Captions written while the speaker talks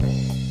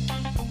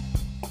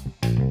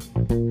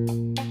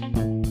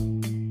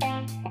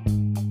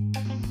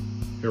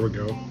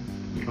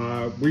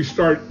We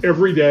start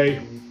every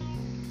day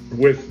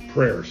with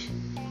prayers.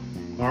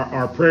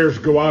 Our prayers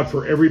go out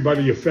for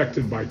everybody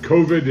affected by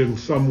COVID in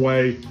some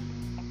way.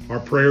 Our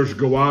prayers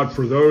go out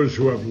for those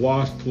who have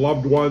lost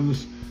loved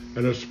ones,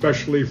 and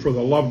especially for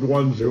the loved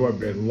ones who have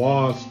been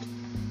lost,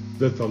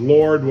 that the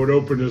Lord would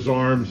open his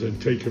arms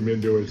and take him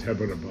into his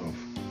heaven above.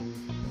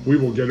 We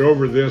will get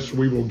over this.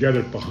 We will get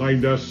it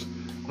behind us.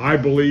 I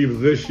believe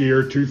this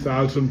year,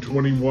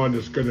 2021,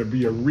 is going to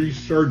be a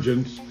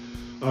resurgence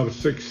of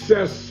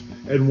success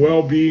and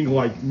well-being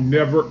like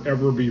never,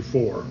 ever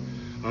before,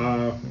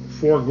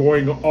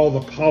 foregoing all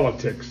the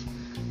politics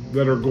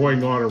that are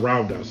going on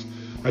around us.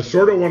 I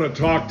sort of want to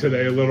talk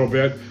today a little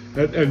bit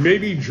and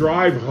maybe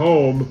drive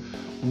home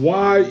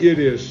why it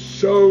is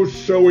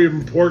so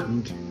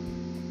important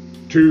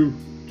to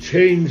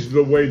change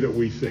the way that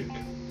we think.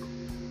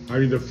 I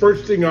mean, the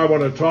first thing I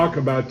want to talk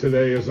about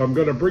today is I'm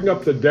going to bring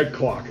up the debt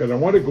clock, and I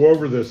want to go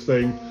over this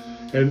thing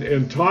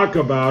and talk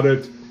about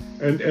it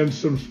and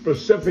some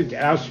specific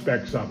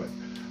aspects of it,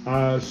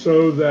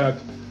 so that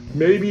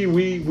maybe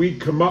we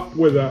come up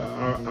with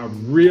a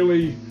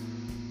really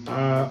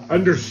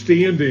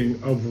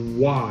understanding of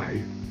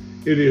why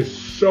it is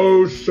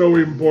so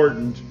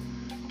important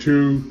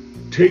to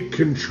take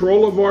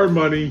control of our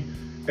money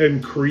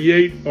and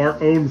create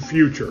our own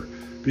future.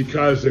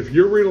 Because if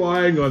you're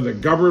relying on the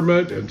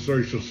government and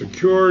Social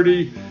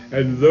Security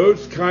and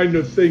those kind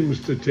of things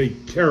to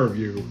take care of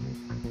you,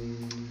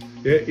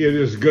 it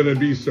is going to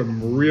be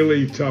some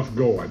really tough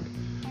going.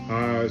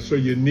 So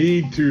you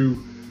need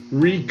to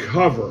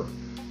recover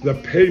the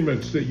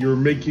payments that you're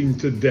making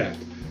to debt.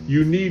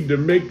 You need to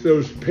make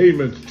those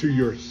payments to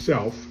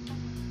yourself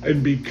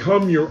and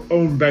become your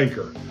own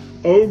banker.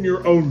 Own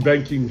your own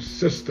banking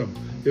system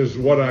is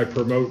what I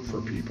promote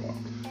for people.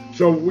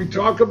 So we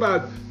talk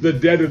about the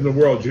debt in the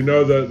world. You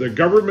know, the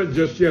government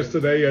just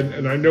yesterday,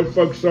 and I know,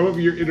 folks, some of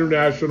you are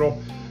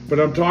international, but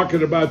I'm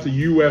talking about the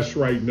U.S.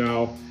 right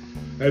now.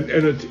 And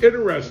it's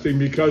interesting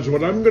because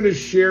what I'm going to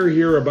share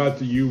here about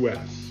the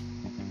U.S.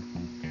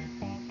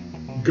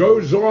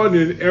 goes on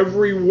in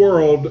every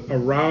world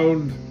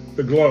around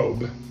the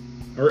globe,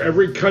 or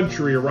every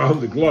country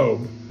around the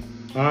globe,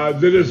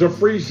 that is a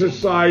free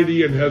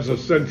society and has a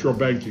central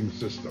banking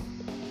system.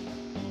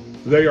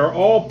 They are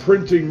all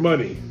printing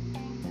money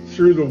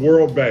through the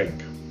World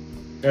Bank.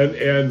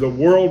 And the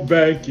World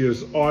Bank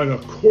is on a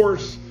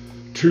course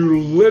to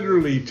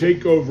literally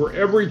take over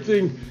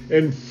everything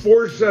and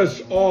force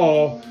us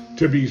all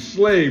to be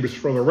slaves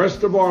for the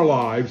rest of our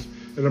lives.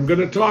 And I'm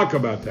going to talk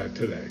about that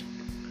today.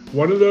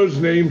 One of those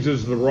names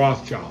is the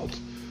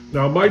Rothschilds.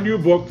 Now, my new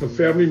book, The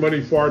Family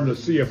Money Farm, the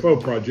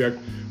CFO Project,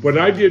 when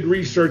I did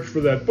research for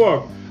that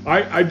book,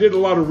 I did a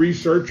lot of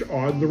research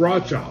on the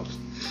Rothschilds.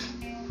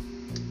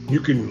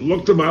 You can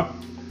look them up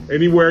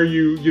anywhere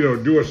you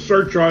do a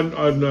search on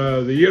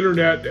the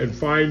internet and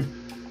find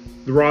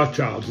the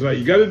Rothschilds. Now,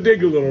 you got to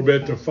dig a little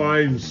bit to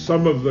find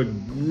some of the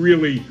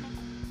really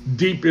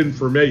deep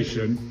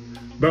information,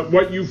 but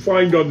what you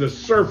find on the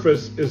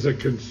surface is a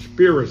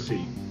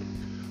conspiracy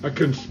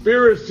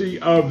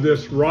of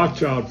this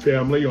Rothschild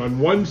family. On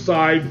one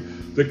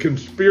side, the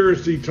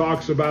conspiracy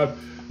talks about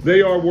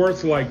they are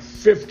worth like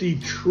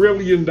 $50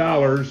 trillion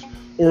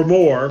or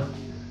more,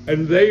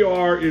 and they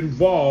are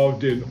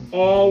involved in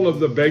all of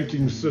the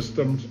banking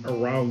systems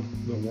around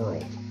the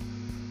world.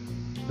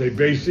 They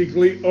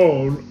basically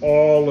own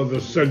all of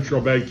the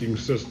central banking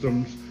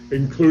systems,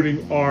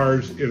 including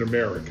ours in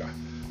America.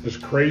 As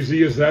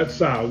crazy as that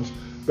sounds,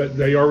 but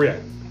they are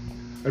it.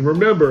 And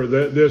remember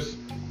that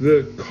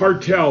the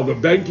cartel, the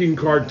banking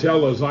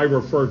cartel, as I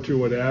refer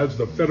to it as,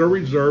 the Federal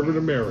Reserve in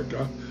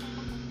America,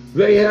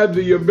 they had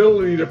the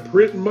ability to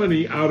print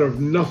money out of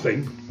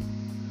nothing,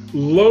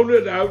 loan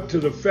it out to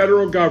the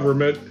federal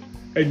government,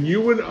 and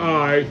you and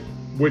I,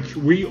 which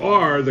we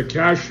are the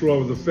cash flow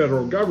of the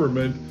federal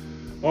government,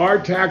 our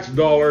tax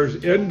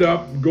dollars end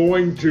up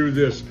going to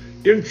this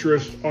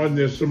interest on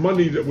this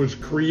money that was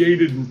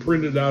created and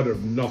printed out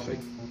of nothing.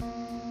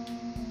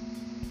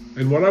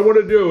 And what I want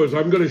to do is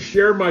I'm going to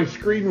share my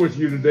screen with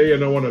you today,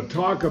 and I want to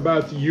talk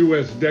about the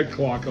U.S. debt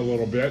clock a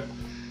little bit.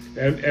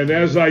 And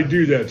as I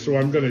do that, so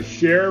I'm going to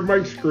share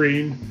my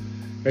screen,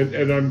 and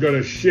I'm going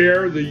to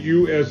share the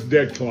U.S.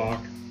 debt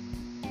clock,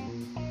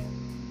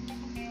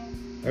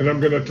 and I'm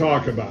going to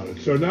talk about it.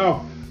 So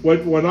now,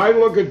 when I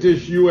look at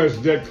this U.S.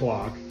 debt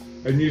clock,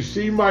 and you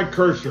see my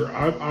cursor,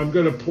 I'm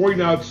going to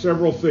point out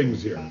several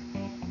things here,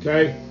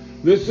 okay?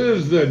 This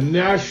is the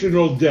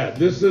national debt.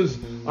 This is,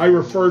 I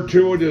refer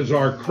to it as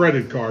our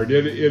credit card.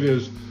 It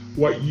is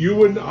what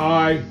you and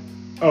I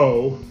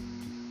owe.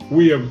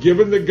 We have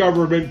given the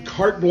government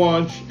carte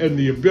blanche and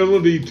the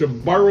ability to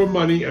borrow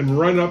money and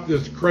run up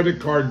this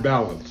credit card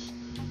balance.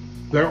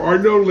 There are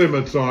no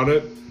limits on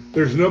it.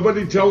 There's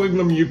nobody telling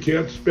them you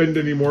can't spend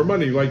any more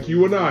money, like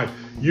you and I.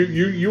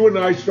 You and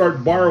I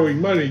start borrowing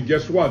money,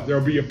 guess what?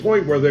 There'll be a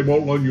point where they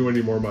won't loan you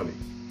any more money.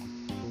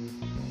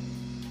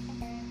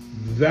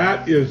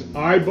 That is,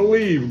 I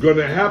believe, going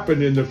to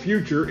happen in the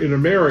future in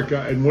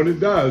America, and when it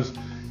does,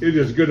 it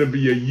is going to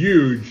be a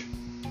huge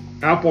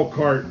apple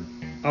cart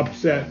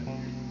upset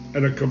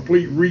and a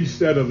complete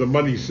reset of the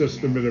money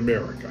system in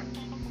America.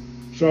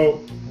 So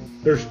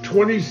there's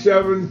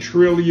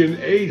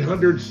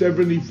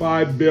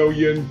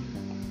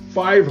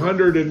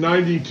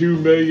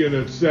 27,875,592,000,000,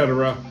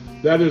 etc.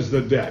 That is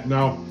the debt.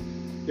 Now,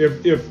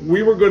 if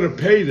we were going to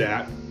pay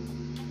that,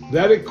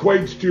 that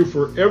equates to,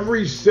 for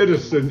every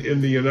citizen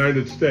in the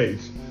United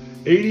States,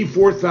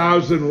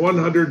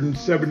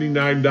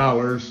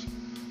 $84,179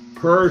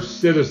 per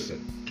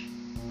citizen.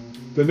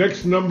 The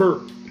next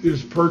number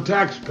is per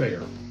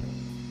taxpayer.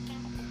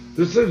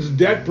 This is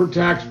debt per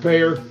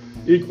taxpayer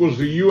equals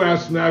the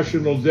U.S.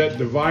 national debt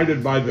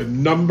divided by the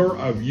number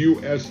of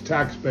U.S.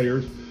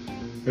 taxpayers,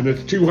 and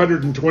it's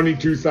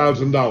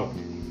 $222,000.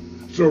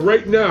 So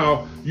right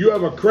now, you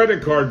have a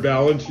credit card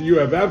balance you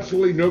have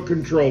absolutely no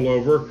control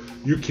over.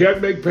 You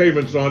can't make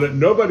payments on it.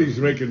 Nobody's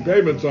making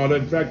payments on it.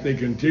 In fact, they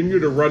continue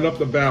to run up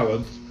the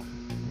balance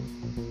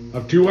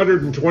of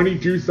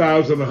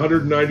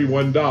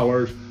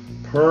 $222,191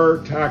 per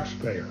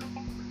taxpayer.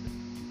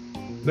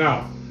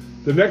 Now,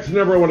 the next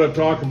number I want to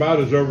talk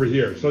about is over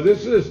here. So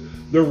this is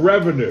the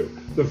revenue.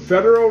 The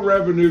federal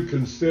revenue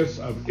consists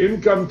of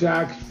income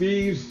tax,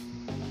 fees,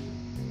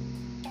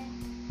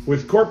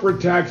 with corporate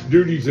tax,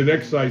 duties, and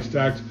excise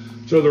tax.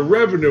 So the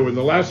revenue in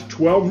the last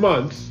 12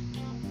 months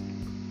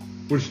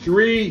was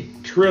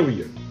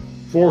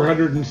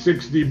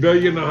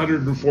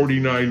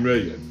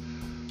 $3,460,149,000,000.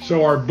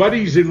 So our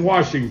buddies in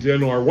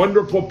Washington, our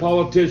wonderful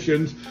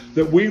politicians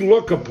that we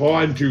look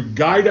upon to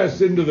guide us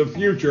into the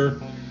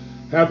future,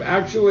 have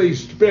actually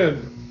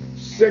spent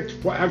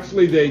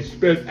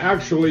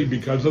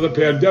because of the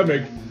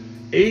pandemic,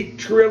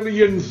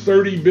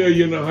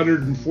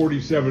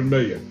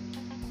 $8,030,147,000,000.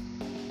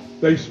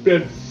 They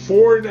spent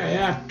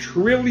 $4.5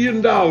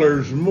 trillion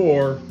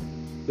more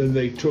than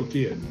they took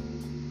in.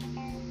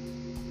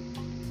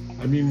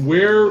 I mean,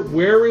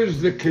 where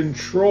is the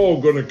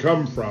control going to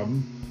come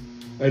from?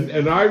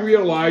 And I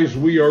realize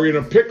we are in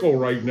a pickle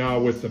right now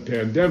with the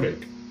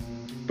pandemic.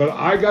 But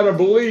I got to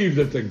believe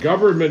that the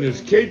government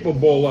is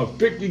capable of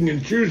picking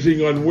and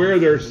choosing on where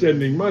they're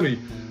sending money.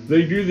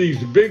 They do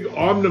these big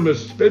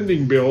omnibus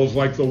spending bills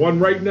like the one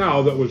right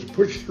now that was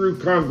pushed through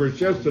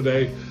Congress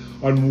yesterday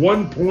on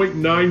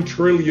 $1.9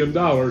 trillion.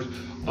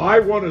 I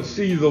want to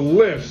see the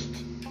list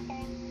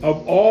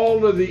of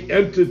all of the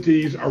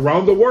entities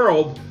around the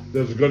world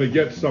that's going to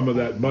get some of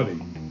that money.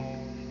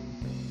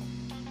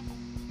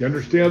 You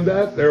understand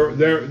that?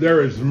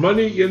 There is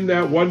money in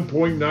that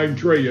 1.9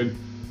 trillion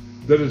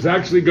that is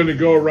actually going to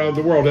go around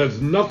the world. It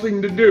has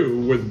nothing to do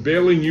with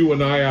bailing you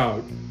and I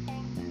out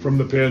from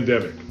the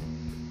pandemic.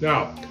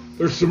 Now,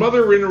 there's some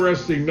other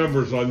interesting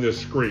numbers on this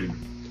screen.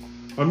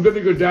 I'm going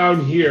to go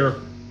down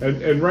here,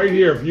 and right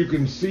here, if you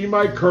can see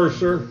my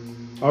cursor,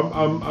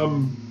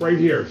 I'm right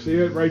here. See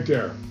it right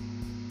there.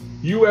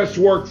 U.S.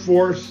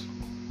 workforce,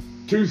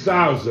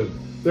 2000.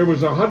 There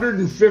was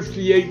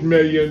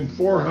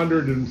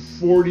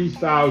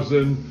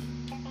 158,440,000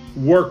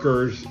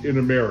 workers in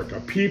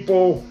America,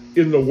 people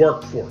in the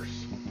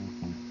workforce.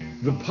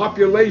 The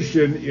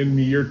population in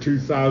the year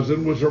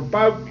 2000 was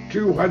about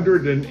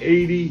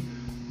 280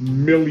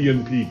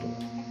 million people.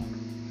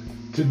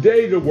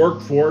 Today, the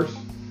workforce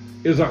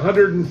is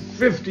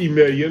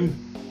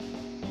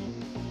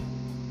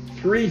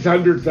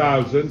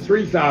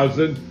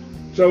 3,000.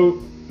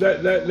 So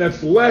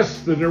that's less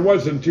than there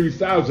was in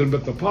 2000,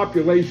 but the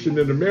population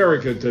in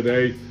America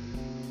today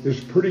is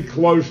pretty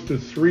close to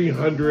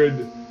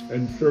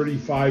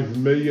 335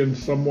 million,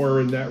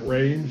 somewhere in that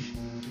range.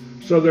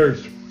 So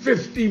there's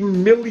 50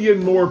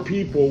 million more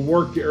people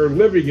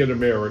living in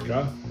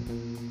America,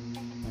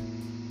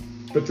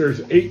 but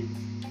there's 8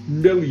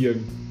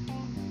 million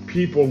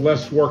people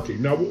less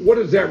working. Now, what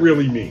does that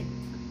really mean?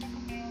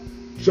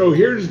 So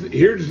here's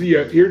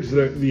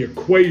the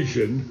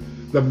equation,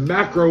 the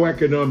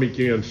macroeconomic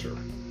answer.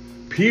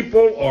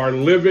 People are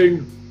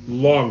living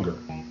longer.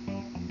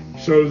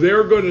 So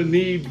they're going to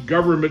need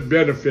government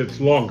benefits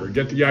longer.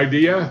 Get the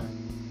idea?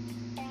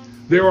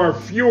 There are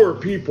fewer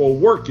people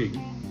working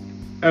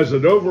as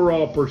an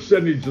overall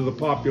percentage of the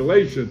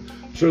population.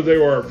 So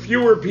there are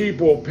fewer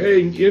people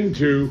paying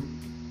into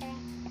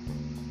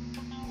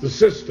the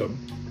system.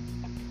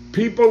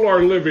 People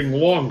are living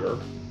longer.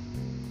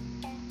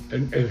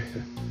 And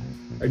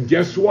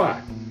guess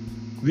what?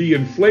 The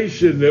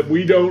inflation that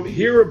we don't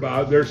hear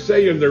about, they're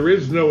saying there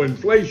is no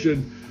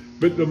inflation,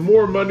 but the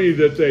more money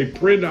that they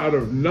print out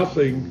of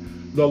nothing,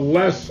 the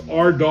less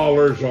our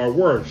dollars are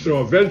worth.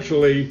 So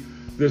eventually,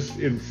 this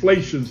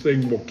inflation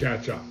thing will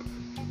catch up.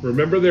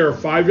 Remember, there are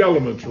 5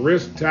 elements: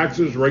 risk,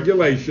 taxes,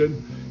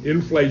 regulation,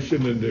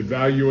 inflation, and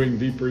devaluing,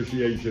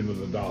 depreciation of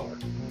the dollar.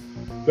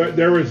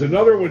 There is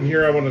another one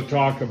here I want to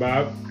talk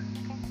about,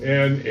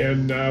 and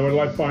when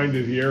I find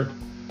it here,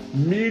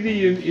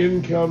 median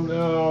income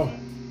now.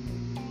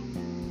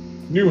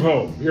 New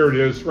home, here it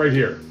is, right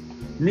here.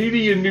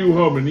 Median new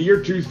home in the year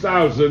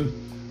 2000,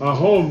 a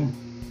home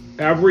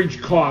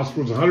average cost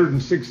was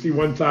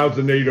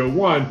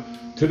 $161,801.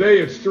 Today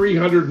it's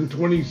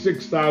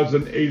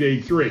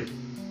 $326,883.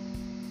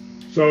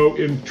 So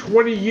in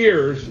 20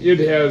 years, it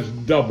has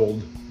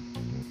doubled.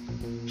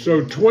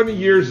 So 20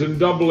 years and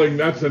doubling,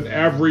 that's an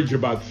average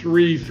about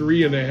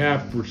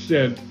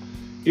 3.5%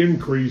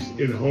 increase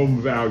in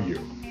home value.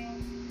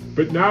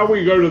 But now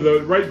we go to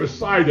the right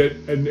beside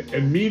it,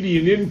 and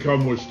median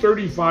income was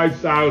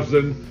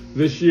 $35,000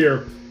 this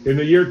year. In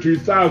the year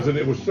 2000,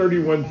 it was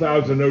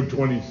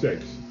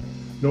 $31,026.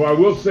 Now, I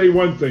will say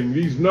one thing.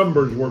 These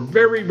numbers were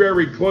very,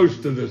 very close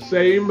to the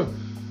same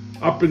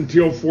up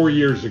until 4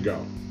 years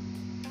ago.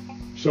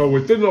 So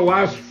within the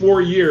last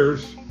 4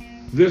 years,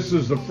 this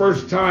is the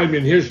first time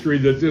in history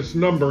that this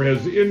number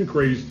has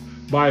increased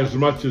by as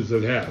much as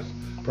it has,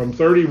 from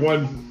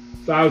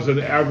 31,000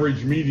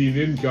 average median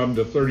income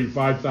to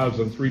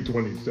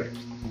 35,326.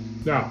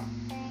 Now,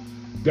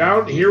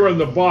 down here on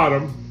the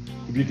bottom,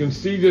 if you can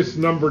see this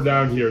number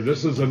down here,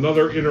 this is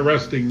another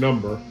interesting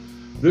number.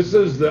 This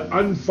is the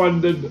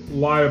unfunded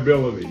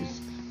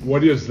liabilities.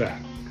 What is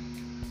that?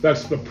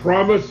 That's the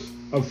promise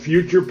of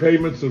future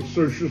payments of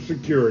Social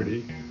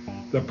Security,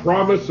 the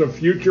promise of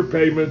future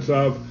payments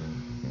of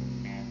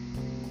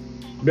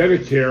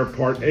Medicare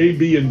Part A,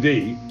 B, and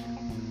D,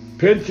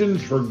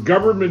 pensions for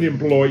government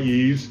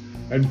employees,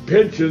 and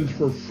pensions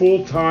for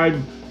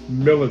full-time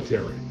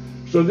military.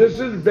 So this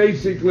is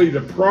basically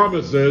the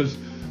promises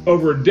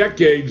over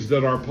decades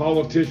that our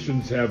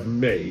politicians have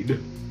made,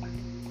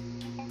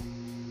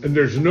 and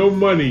there's no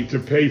money to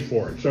pay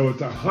for it. So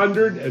it's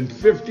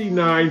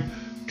 $159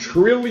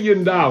 trillion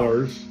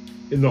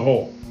in the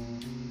hole.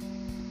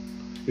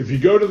 If you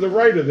go to the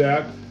right of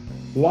that,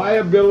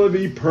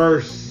 liability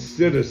per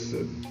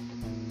citizen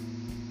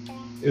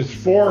is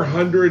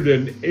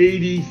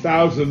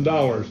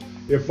 $480,000.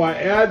 If I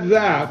add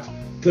that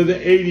to the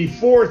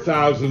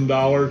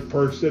 $84,000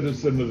 per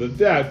citizen of the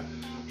debt,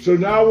 so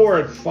now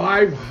we're at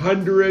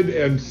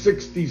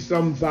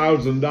 $560-some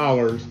thousand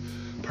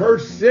per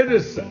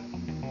citizen.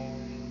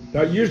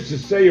 Now, it used to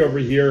say over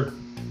here,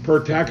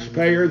 per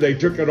taxpayer, they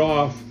took it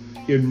off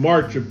in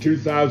March of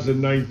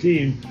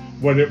 2019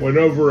 when it went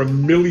over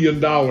 $1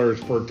 million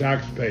per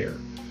taxpayer.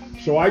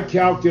 So I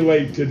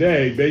calculate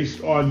today,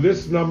 based on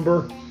this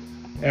number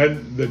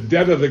and the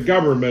debt of the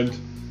government,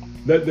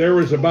 that there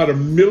is about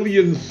 $1.3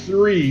 million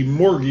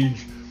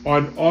mortgage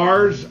on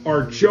ours,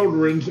 our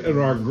children's, and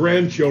our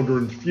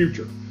grandchildren's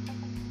future.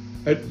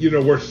 And,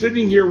 we're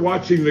sitting here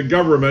watching the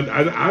government.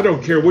 I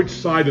don't care which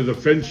side of the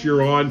fence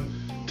you're on.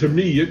 To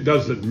me, it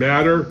doesn't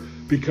matter,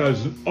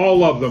 because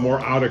all of them are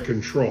out of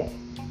control.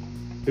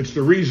 It's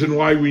the reason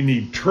why we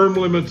need term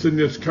limits in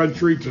this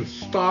country to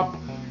stop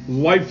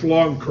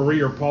lifelong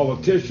career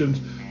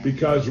politicians,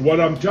 because what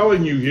I'm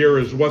telling you here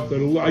is what the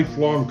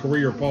lifelong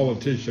career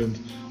politicians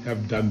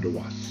have done to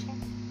us.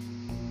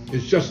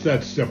 It's just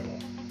that simple.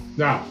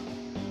 Now,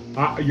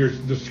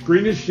 the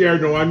screen is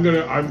shared. No, I'm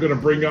gonna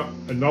bring up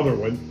another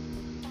one.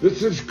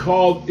 This is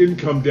called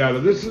income data.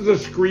 This is a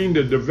screen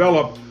to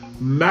develop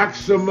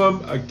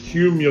maximum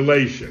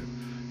accumulation,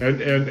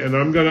 and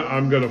I'm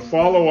gonna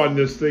follow on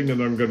this thing,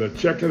 and I'm gonna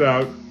check it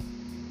out,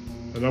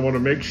 and I want to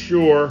make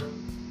sure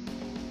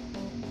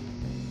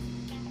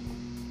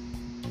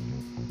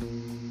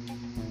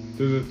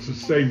that it's the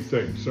same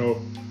thing.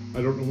 So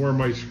I don't know where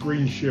my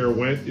screen share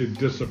went. It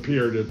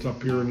disappeared. It's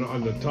up here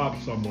on the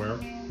top somewhere.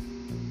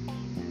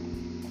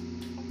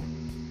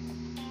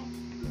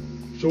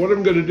 So what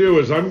I'm going to do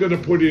is I'm going to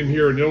put in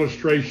here an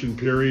illustration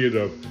period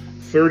of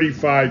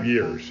 35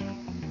 years.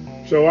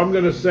 So I'm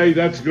going to say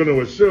that's going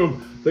to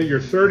assume that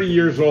you're 30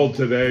 years old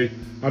today.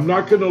 I'm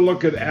not going to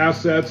look at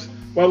assets.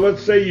 Well,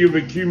 let's say you've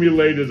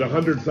accumulated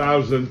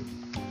 $100,000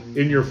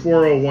 in your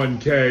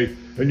 401k,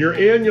 and your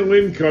annual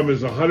income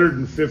is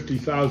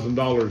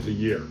 $150,000 a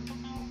year.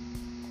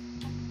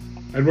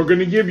 And we're going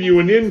to give you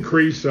an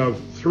increase of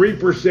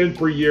 3%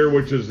 per year,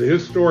 which is the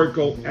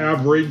historical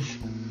average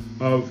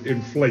of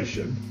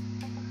inflation.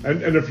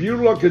 And if you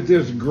look at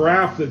this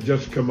graph that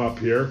just come up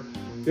here,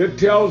 it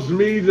tells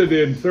me that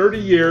in 30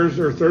 years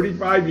or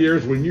 35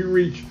 years, when you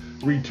reach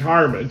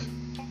retirement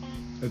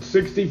at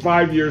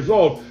 65 years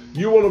old,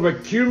 you will have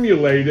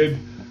accumulated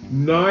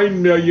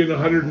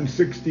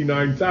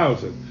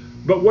 $9,169,000.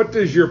 But what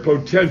is your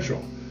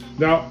potential?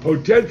 Now,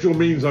 potential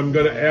means I'm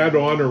going to add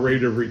on a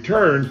rate of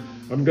return.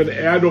 I'm going to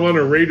add on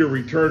a rate of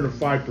return of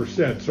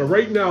 5%. So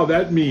right now,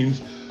 that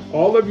means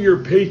all of your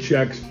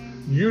paychecks,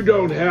 you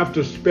don't have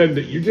to spend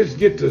it. You just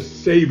get to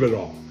save it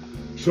all.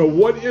 So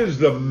what is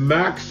the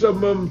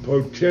maximum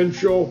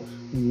potential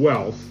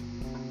wealth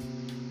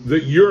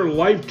that your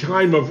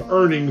lifetime of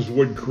earnings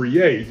would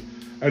create?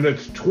 And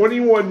it's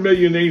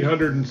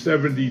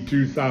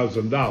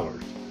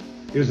 $21,872,000.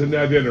 Isn't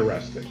that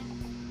interesting?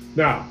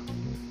 Now,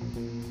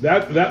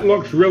 that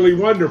looks really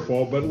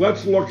wonderful, but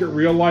let's look at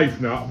real life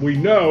now. We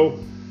know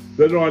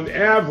that on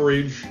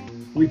average,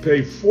 we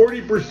pay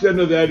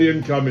 40% of that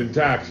income in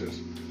taxes.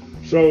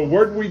 So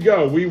where'd we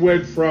go? We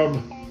went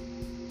from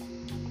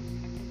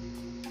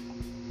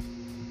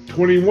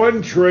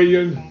 21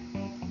 trillion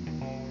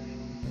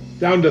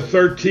down to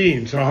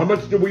 13. So how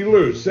much did we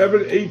lose?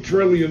 $8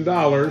 trillion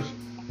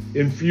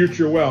in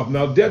future wealth.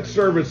 Now, debt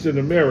service in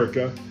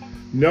America,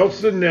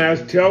 Nelson Nash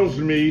tells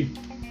me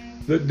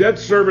that debt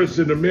service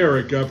in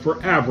America,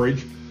 for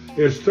average,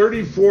 is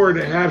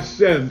 34.5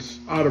 cents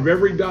out of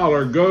every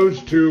dollar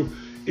goes to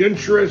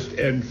interest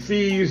and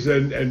fees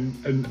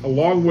and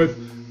along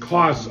with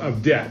costs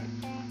of debt.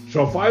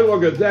 So if I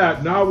look at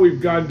that, now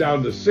we've gone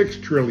down to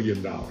 $6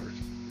 trillion.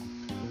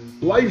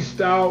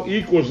 Lifestyle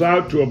equals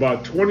out to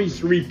about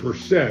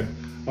 23%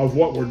 of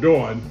what we're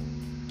doing.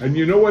 And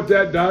you know what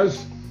that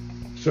does?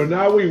 So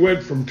now we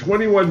went from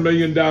 21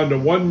 million down to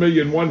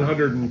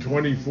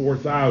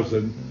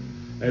 1,124,000,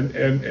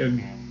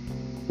 and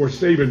we're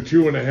saving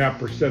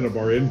 2.5% of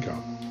our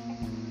income.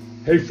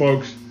 Hey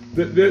folks,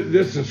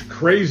 this is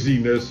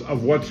craziness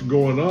of what's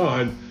going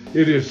on.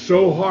 It is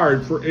so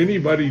hard for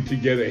anybody to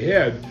get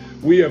ahead.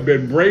 We have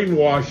been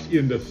brainwashed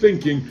into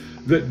thinking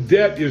that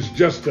debt is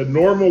just a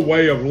normal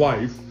way of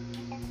life.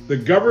 The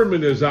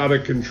government is out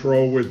of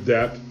control with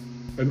debt,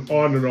 and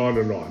on and on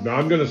and on. Now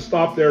I'm going to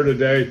stop there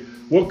today.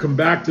 We'll come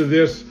back to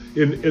this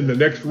in the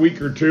next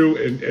week or two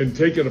and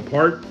take it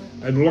apart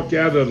and look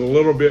at it a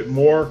little bit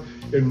more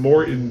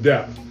in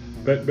depth.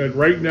 But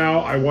right now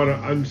I want to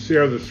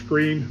unshare the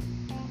screen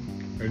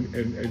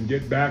and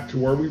get back to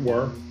where we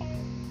were.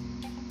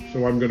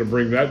 So I'm going to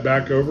bring that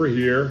back over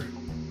here,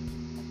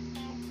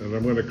 and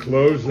I'm going to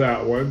close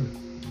that one.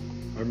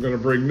 I'm going to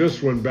bring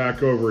this one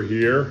back over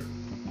here.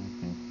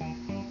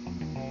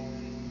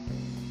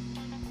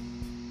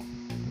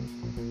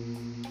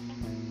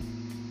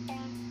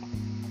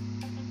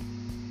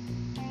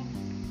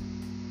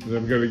 And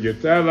I'm going to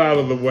get that out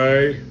of the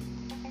way.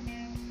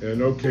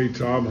 And okay,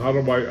 Tom, how do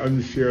I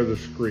unshare the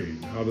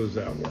screen? How does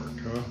that work,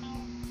 huh?